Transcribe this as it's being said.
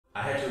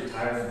I had to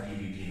retire from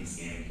PvP in this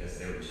game because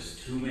there were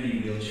just too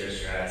many wheelchair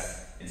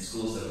strats in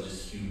schools that would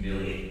just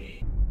humiliate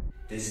me.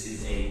 This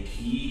is a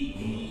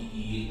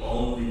PvE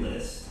only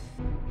list.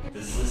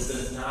 This list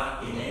does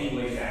not in any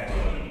way factor in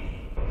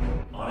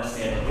PvP.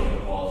 Honestly, I don't think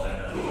I'm qualified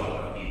enough to talk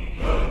about PvP.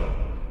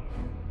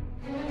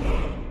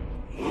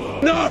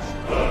 No!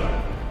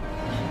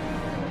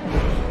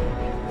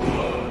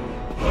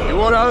 You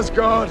want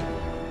Asgard?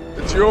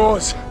 It's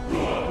yours.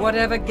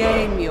 Whatever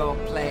game you're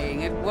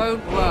playing, it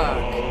won't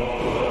work.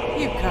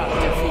 You can't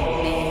defeat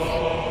me.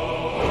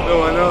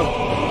 No, I know.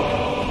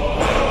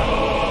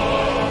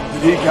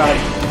 But he got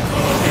it.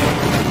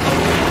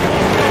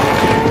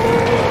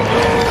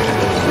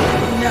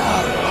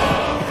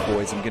 No!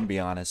 Boys, I'm gonna be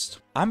honest.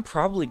 I'm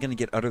probably gonna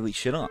get utterly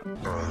shit on.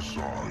 As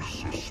I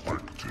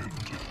suspected.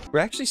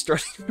 We're actually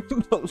starting from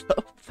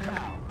below.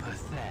 How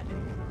pathetic.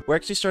 We're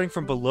actually starting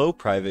from below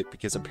private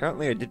because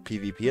apparently I did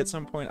PvP at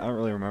some point. I don't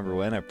really remember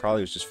when. I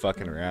probably was just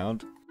fucking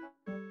around.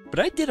 But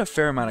I did a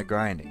fair amount of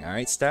grinding,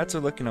 alright? Stats are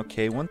looking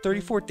okay.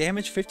 134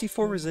 damage,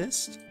 54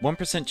 resist.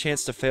 1%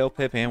 chance to fail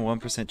pip and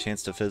 1%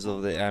 chance to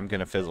fizzle. I'm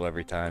gonna fizzle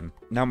every time.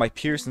 Now my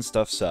pierce and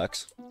stuff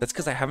sucks. That's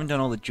because I haven't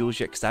done all the jewels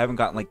yet because I haven't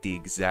gotten like the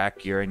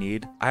exact gear I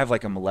need. I have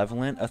like a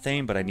Malevolent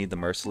Athame, but I need the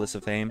Merciless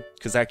Athame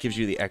because that gives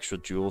you the extra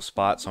jewel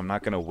spot, so I'm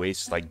not gonna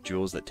waste like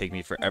jewels that take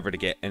me forever to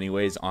get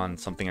anyways on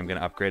something I'm gonna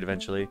upgrade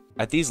eventually.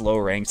 At these low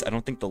ranks, I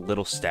don't think the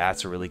little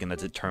stats are really gonna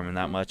determine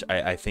that much.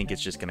 I think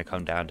it's just gonna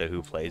come down to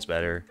who plays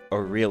better,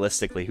 or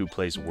realistically who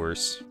plays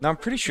worse. Now I'm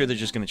pretty sure they're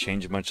just gonna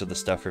change a bunch of the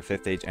stuff for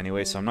 5th age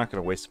anyway, so I'm not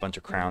gonna waste a bunch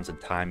of crowns and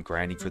time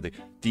grinding for the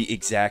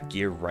exact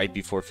gear right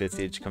before 5th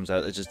age comes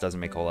out. It just doesn't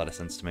make a whole lot of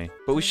sense to me.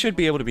 But we should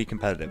be able to be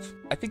competitive.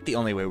 I think the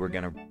only way we're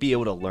gonna be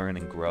able to learn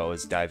and grow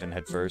is dive in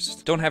head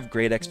first. Don't have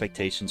great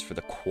expectations for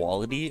the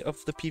quality of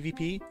the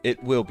PvP.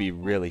 It will be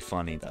really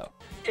funny though.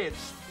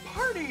 It's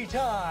party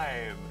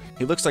time!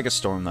 He looks like a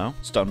storm though.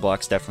 Stun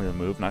block's definitely the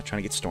move, not trying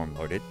to get storm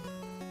loaded.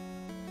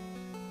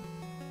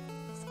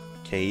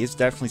 Okay, he's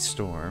definitely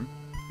storm.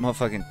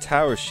 Motherfucking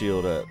tower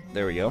shield up.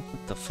 There we go.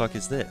 What the fuck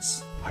is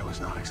this? I was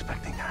not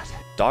expecting that.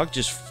 Dog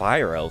just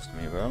fire elves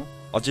me, bro.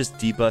 I'll just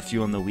debuff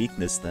you on the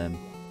weakness then.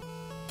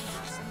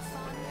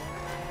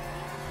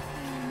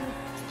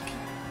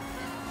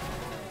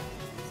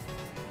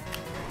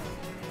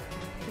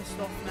 Pissed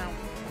off now.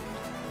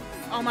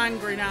 I'm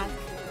angry now.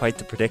 Quite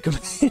the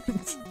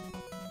predicament.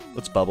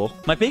 Let's bubble.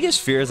 My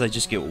biggest fear is I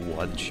just get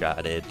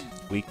one-shotted.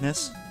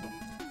 Weakness?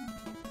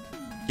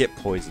 Get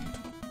poisoned.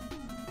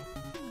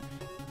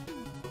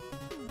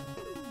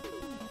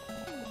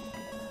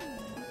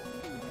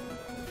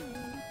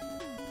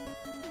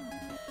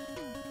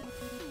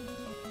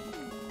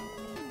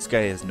 This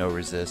guy has no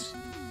resist.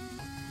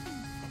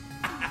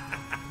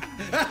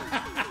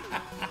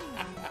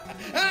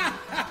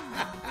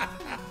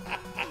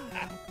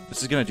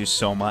 This is gonna do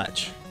so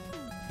much.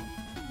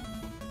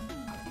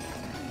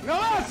 Now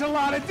that's a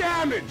lot of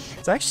damage!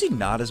 It's actually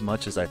not as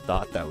much as I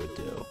thought that would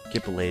do.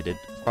 Get belated.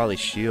 Probably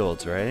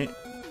shields, right?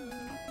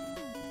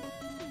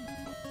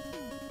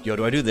 Yo,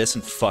 do I do this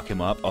and fuck him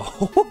up?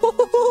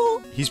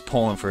 Oh, he's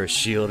pulling for a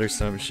shield or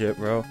some shit,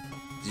 bro.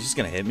 Is he just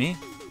gonna hit me?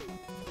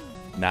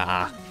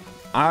 Nah.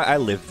 I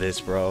live this,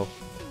 bro.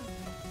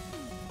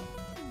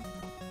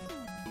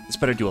 This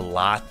better do a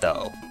lot,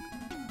 though.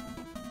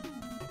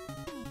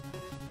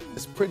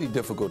 It's pretty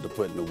difficult to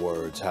put into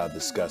words how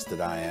disgusted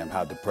I am,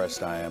 how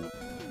depressed I am.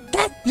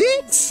 That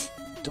hits!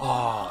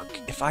 Dog,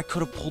 if I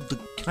could have pulled the...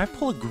 Can I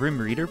pull a Grim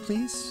Reader,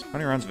 please? How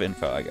many rounds of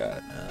info I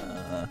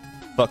got?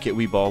 Fuck it,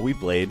 we ball, we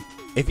blade.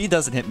 If he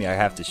doesn't hit me, I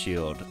have to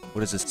shield.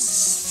 What is this?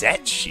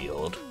 Set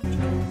shield?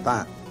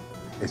 That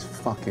is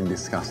fucking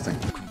disgusting.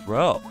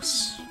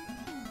 Gross.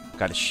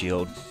 Got a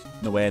shield.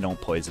 No way I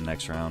don't poison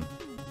next round.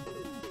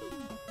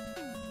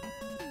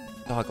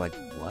 Dog, like,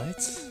 what?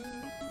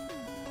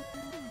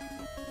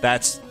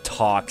 That's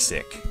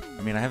toxic.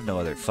 I mean, I have no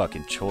other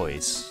fucking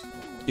choice.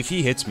 If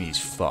he hits me, he's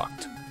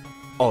fucked.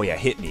 Oh yeah,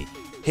 hit me.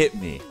 Hit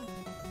me.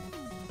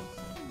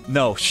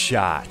 No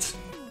shot.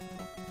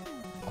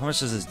 How much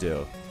does this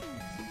do?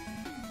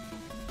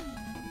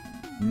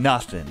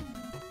 Nothing.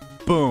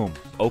 Boom.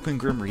 Open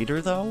Grim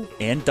Reader, though?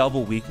 And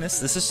double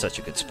weakness? This is such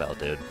a good spell,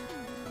 dude.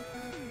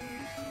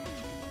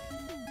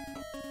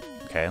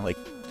 Okay, like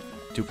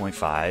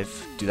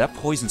 2.5. Dude, that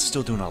poison's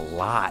still doing a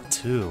lot,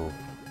 too.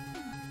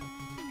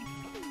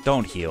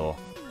 Don't heal.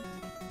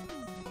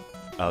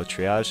 Oh,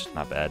 triage?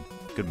 Not bad.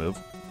 Good move.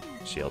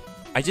 Shield.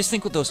 I just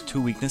think with those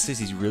two weaknesses,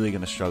 he's really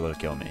going to struggle to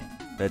kill me.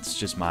 That's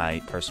just my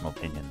personal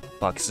opinion.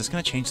 Fuck, is this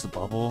going to change the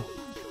bubble?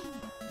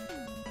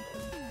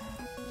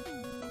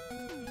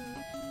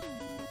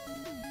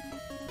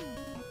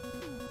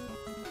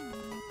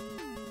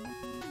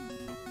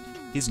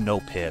 He's no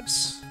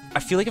pips. I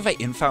feel like if I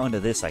infoul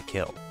into this, I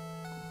kill.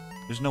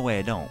 There's no way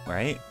I don't,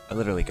 right? I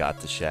literally got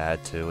the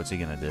Shad, too. What's he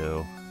gonna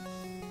do?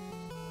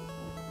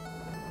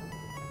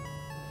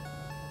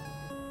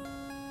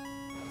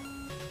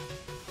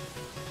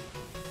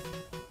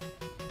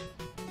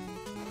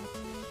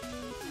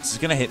 This is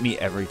gonna hit me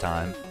every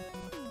time.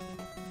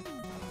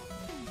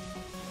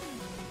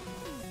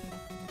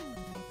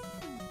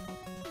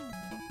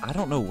 I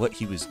don't know what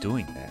he was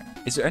doing there.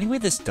 Is there any way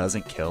this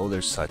doesn't kill?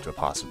 There's such a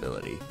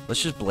possibility.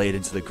 Let's just blade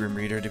into the Grim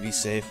Reader to be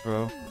safe,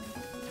 bro.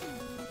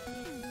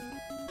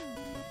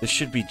 This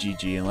should be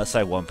GG unless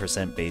I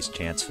 1% base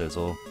chance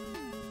fizzle.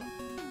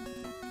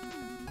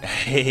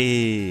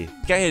 Hey,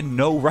 this guy had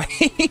no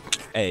rank.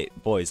 Hey,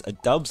 boys, a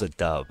dub's a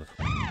dub.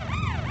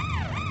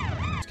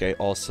 This guy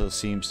also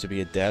seems to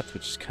be a death,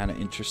 which is kind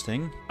of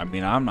interesting. I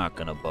mean, I'm not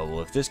gonna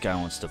bubble. If this guy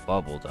wants to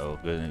bubble, though,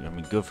 I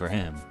mean, good for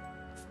him.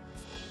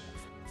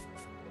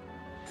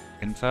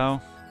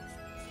 Info.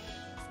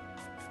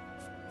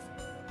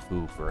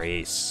 Ooh,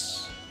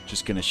 brace.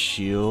 Just gonna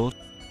shield.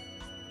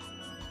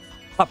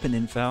 Pop an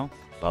info.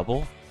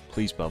 Bubble.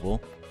 Please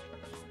bubble.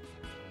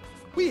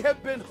 We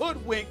have been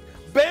hoodwinked,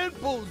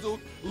 bamboozled,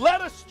 led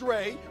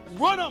astray,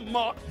 run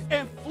amok,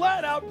 and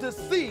flat out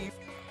deceived.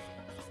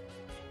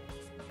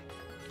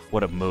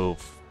 What a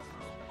move.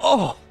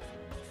 Oh!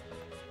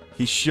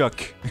 He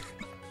shook.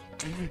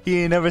 He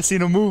ain't never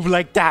seen a move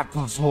like that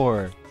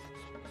before.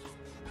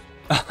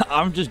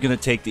 I'm just gonna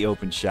take the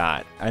open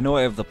shot. I know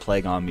I have the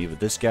plague on me, but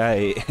this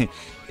guy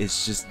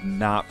is just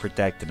not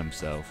protecting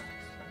himself.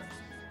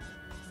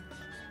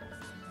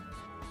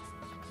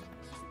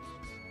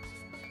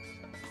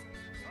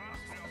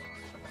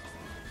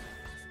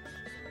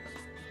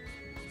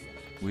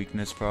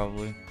 Weakness,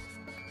 probably.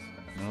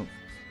 Nope.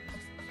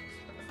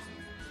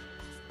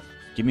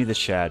 Give me the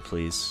shad,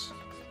 please.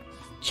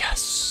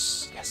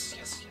 Yes! Yes,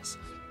 yes, yes.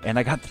 And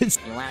I got this.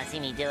 You wanna see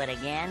me do it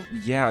again?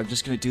 Yeah, I'm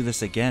just gonna do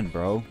this again,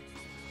 bro.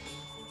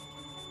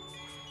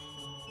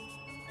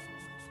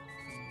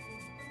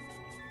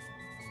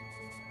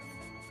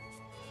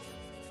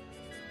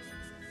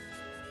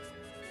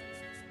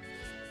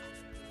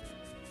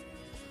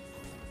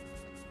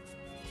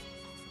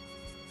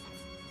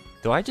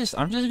 I'm just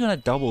gonna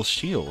double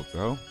shield,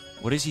 bro.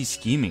 What is he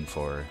scheming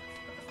for?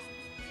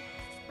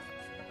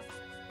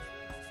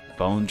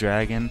 Bone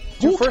Dragon?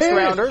 Who first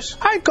rounders?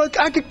 I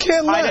could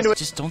care less. I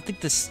just don't think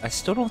this, I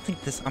still don't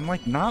think this, I'm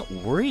like not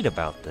worried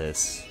about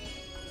this.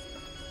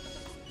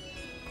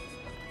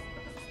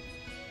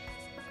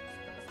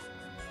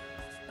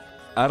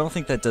 I don't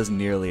think that does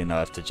nearly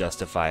enough to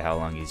justify how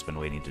long he's been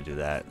waiting to do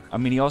that. I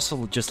mean, he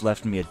also just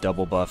left me a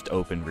double buffed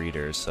open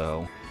reader,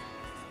 so...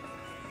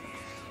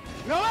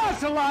 Now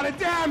that's a lot of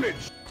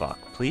damage! Fuck,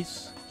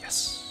 please?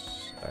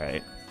 Yes.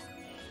 Alright.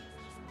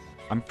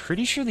 I'm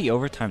pretty sure the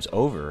overtime's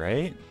over,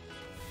 right?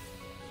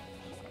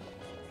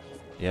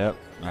 Yep.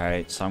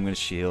 Alright, so I'm gonna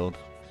shield.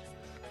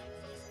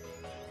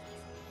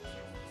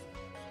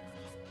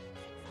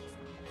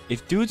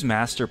 If dude's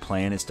master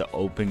plan is to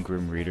open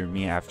Grim Reader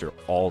me after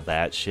all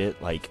that shit,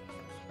 like...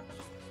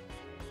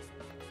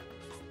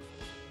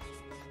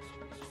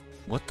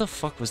 What the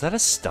fuck? Was that a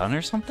stun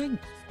or something?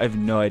 I have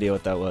no idea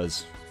what that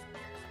was.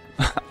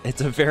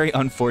 It's a very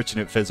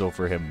unfortunate fizzle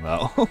for him,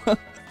 though.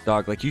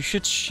 Dog, like, you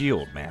should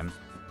shield, man.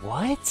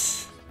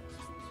 What?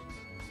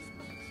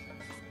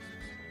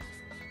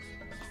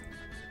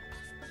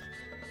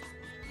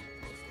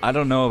 I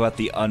don't know about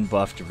the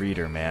unbuffed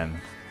reader, man.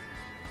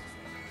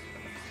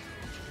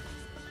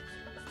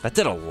 That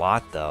did a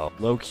lot, though.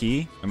 Low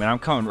key. I mean, I'm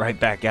coming right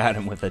back at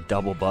him with a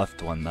double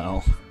buffed one,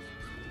 though.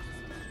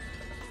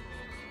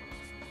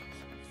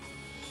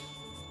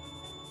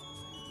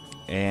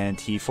 And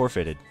he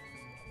forfeited.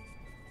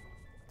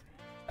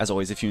 As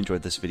always, if you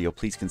enjoyed this video,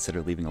 please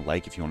consider leaving a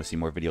like. If you want to see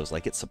more videos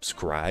like it,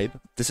 subscribe.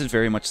 This is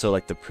very much so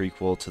like the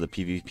prequel to the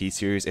PvP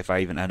series. If I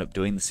even end up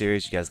doing the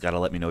series, you guys gotta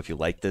let me know if you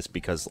like this,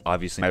 because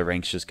obviously my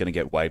rank's just gonna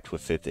get wiped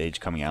with 5th Age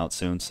coming out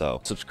soon.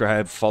 So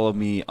subscribe, follow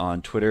me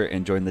on Twitter,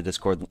 and join the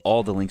Discord.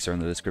 All the links are in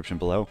the description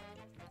below.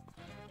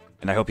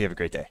 And I hope you have a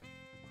great day.